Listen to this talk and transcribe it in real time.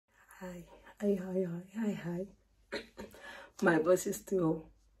Hi, hi, hi, hi, hi, hi. My voice is still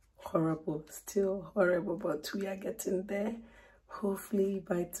horrible, but we are getting there. Hopefully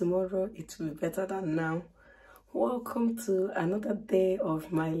by tomorrow it will be better than now. Welcome to another day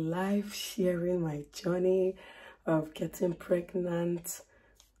of my life, sharing my journey of getting pregnant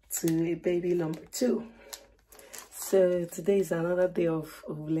to a baby number 2. So today is another day of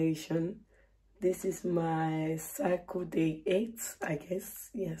ovulation. This is my cycle day 8, I guess.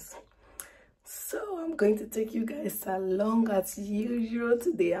 Yes. So I'm going to take you guys along as usual.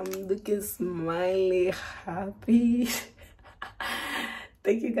 Today I'm looking smiley, happy.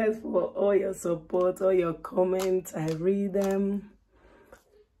 Thank you guys for all your support, all your comments. I read them,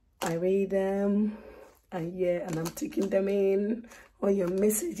 and yeah, and I'm taking them in. All your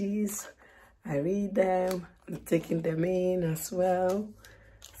messages, I read them, I'm taking them in as well.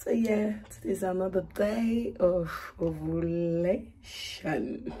 So yeah, today's another day of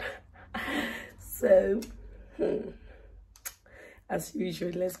ovulation. So as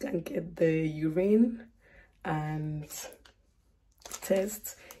usual, let's go and get the urine and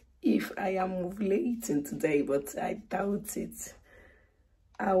test if I am ovulating today, but I doubt it.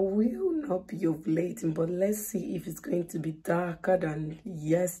 I will not be ovulating, but let's see if it's going to be darker than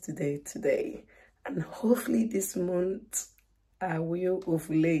yesterday today, and hopefully this month I will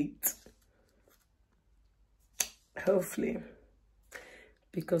ovulate, hopefully,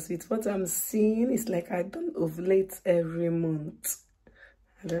 because with what I'm seeing, it's like I don't ovulate every month.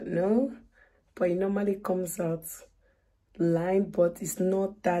 I don't know, but it normally comes out line, but it's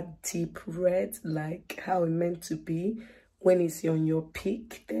not that deep red like how it meant to be when it's on your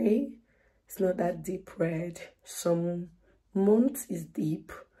peak day. It's not that deep red. Some months is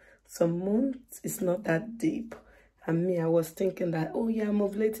deep, some months it's not that deep. And me, I was thinking that, oh yeah, I'm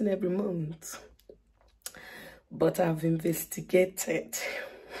ovulating every month, but I've investigated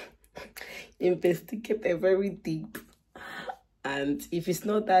very deep, and if it's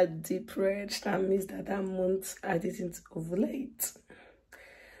not that deep red, that means that month I didn't ovulate.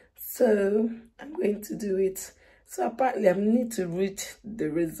 So I'm going to do it. So apparently I need to read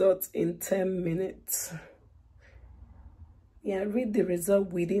the results in 10 minutes. Yeah, read the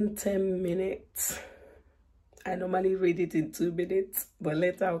result within 10 minutes. I normally read it in 2 minutes, but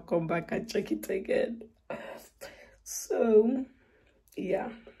later I'll come back and check it again. So yeah,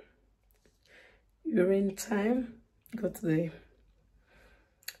 urine time. Go to the,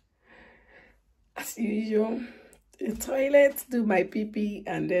 as usual, the toilet, do my pee-pee,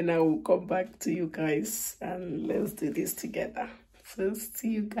 and then I will come back to you guys and let's do this together. So see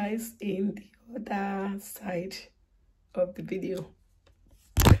you guys in the other side of the video.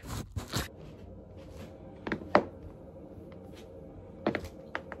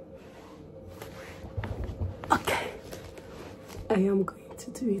 Okay, I am going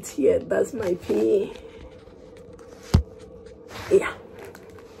to do it here. That's my pee. Yeah.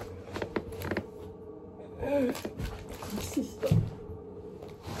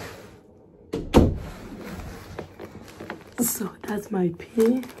 So that's my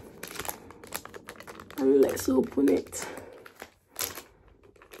pee, and let's open it.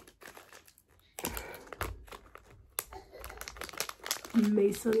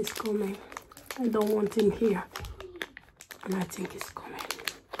 Mason is coming. I don't want him here, and I think he's coming.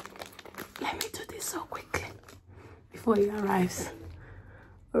 Let me do this so quickly before he arrives.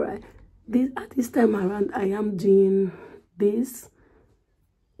 All right, at this time around, I am doing this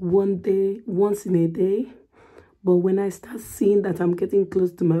once in a day. But when I start seeing that I'm getting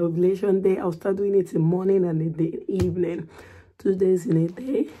close to my ovulation day, I'll start doing it in the morning and in the evening, 2 days in a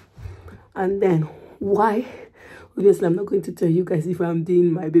day. And then why? Obviously, I'm not going to tell you guys if I'm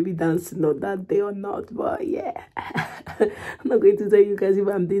doing my baby dancing on that day or not. But yeah, I'm not going to tell you guys if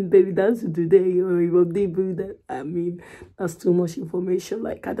I'm doing baby dancing today or if I'm doing baby dance. I mean, that's too much information.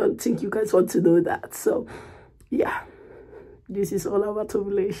 Like, I don't think you guys want to know that. So yeah, this is all about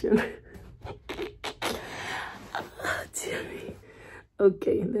ovulation. Dear me.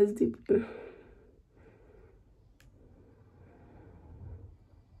 Okay, let's deep in.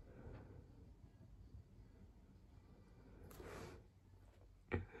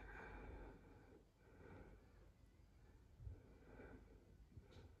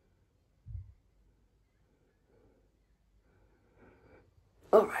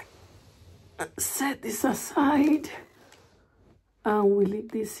 All right, set this aside and we leave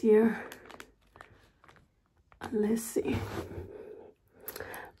this here. And let's see.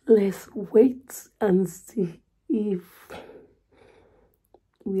 Let's wait and see if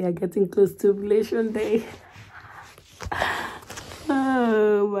we are getting close to ovulation day.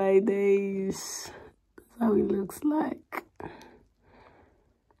 Oh my days. That's how it looks like.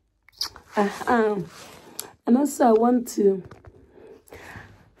 And also I want to,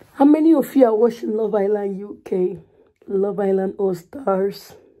 how many of you are watching Love Island UK, Love Island All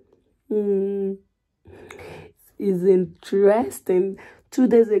Stars? It's interesting. 2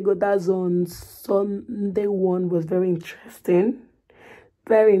 days ago, that's on Sunday one, was very interesting.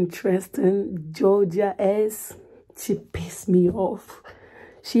 Very interesting. Georgia S, she pissed me off.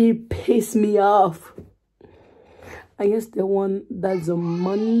 She pissed me off. I guess the one that's on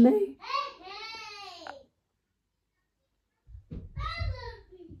Monday.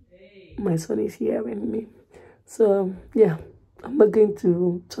 My son is hearing me. So yeah, I'm not going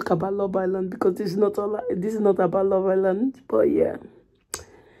to talk about Love Island because this is not about Love Island. But yeah,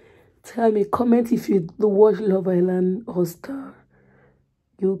 tell me, comment if you watch Love Island All Star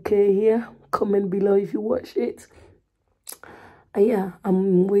UK here. Comment below if you watch it. Yeah,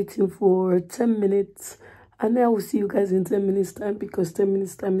 I'm waiting for 10 minutes. And I will see you guys in 10 minutes time because 10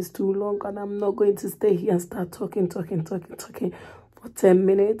 minutes time is too long. And I'm not going to stay here and start talking for 10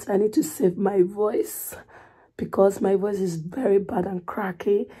 minutes. I need to save my voice because my voice is very bad and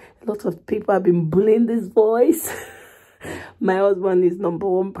cracky. A lot of people have been bullying this voice. My husband is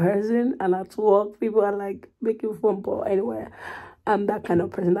 #1 person, and at work people are like making fun. But anyway, I'm that kind of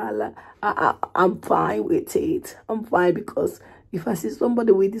person. I'm fine with it. I'm fine because if I see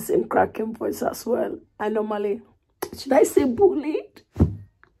somebody with the same cracking voice as well, I normally, should I say bullied?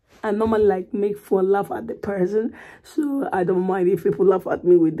 I normally like make fun, laugh at the person. So I don't mind if people laugh at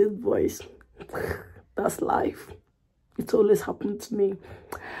me with this voice. That's life. It always happened to me.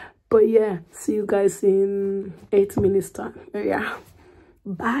 But yeah, see you guys in 8 minutes time. Yeah,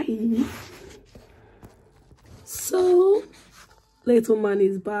 bye. So little man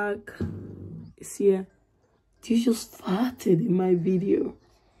is back. It's here. You just farted in my video.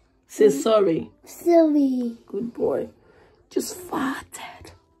 Say sorry. Sorry. Good boy. Just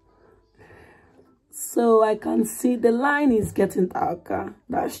farted. So I can see the line is getting darker.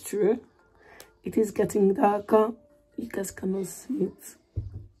 That's true. It is getting darker. You guys cannot see it.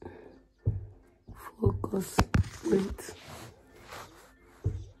 Focus. Wait.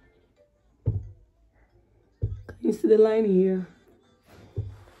 Can you see the line here?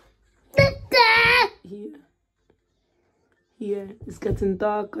 Here. It's getting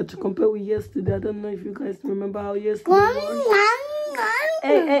darker to compare with yesterday. I don't know if you guys remember how yesterday was.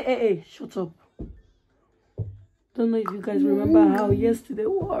 Hey, shut up. Don't know if you guys remember how yesterday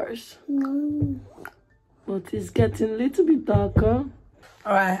was. But it's getting a little bit darker.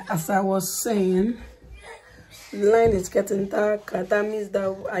 Alright, as I was saying, the line is getting darker. That means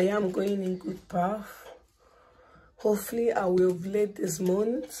that I am going in good path. Hopefully I will ovulate this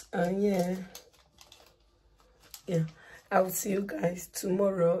month. And yeah, I will see you guys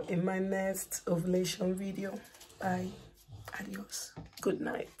tomorrow in my next ovulation video. Bye. Adios. Good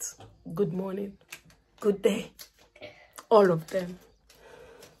night. Good morning. Good day. All of them.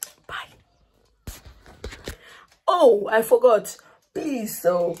 Bye. Oh, I forgot. Please,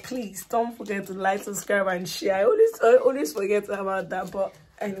 please don't forget to like, subscribe, and share. I always forget about that. But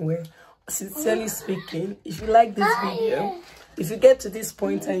anyway, sincerely speaking, if you like this video, if you get to this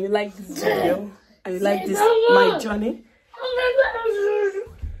point and you like this video and you like this my journey,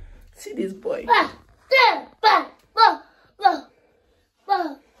 see this boy.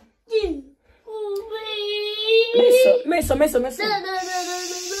 Meso.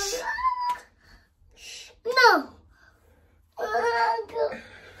 No.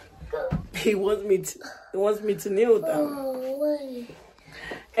 He wants me to kneel down.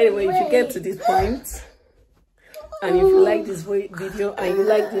 Anyway, if you get to this point and if you like this video and you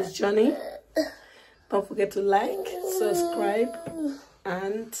like this journey, don't forget to like, subscribe,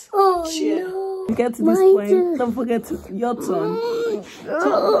 and share. No. If you get to this point, don't forget to your turn.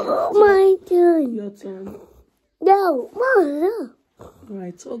 My turn. Your turn. No, no.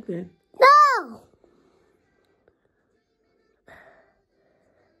 Alright, talk then. No.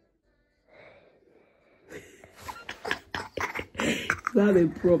 You have a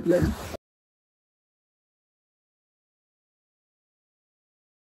problem.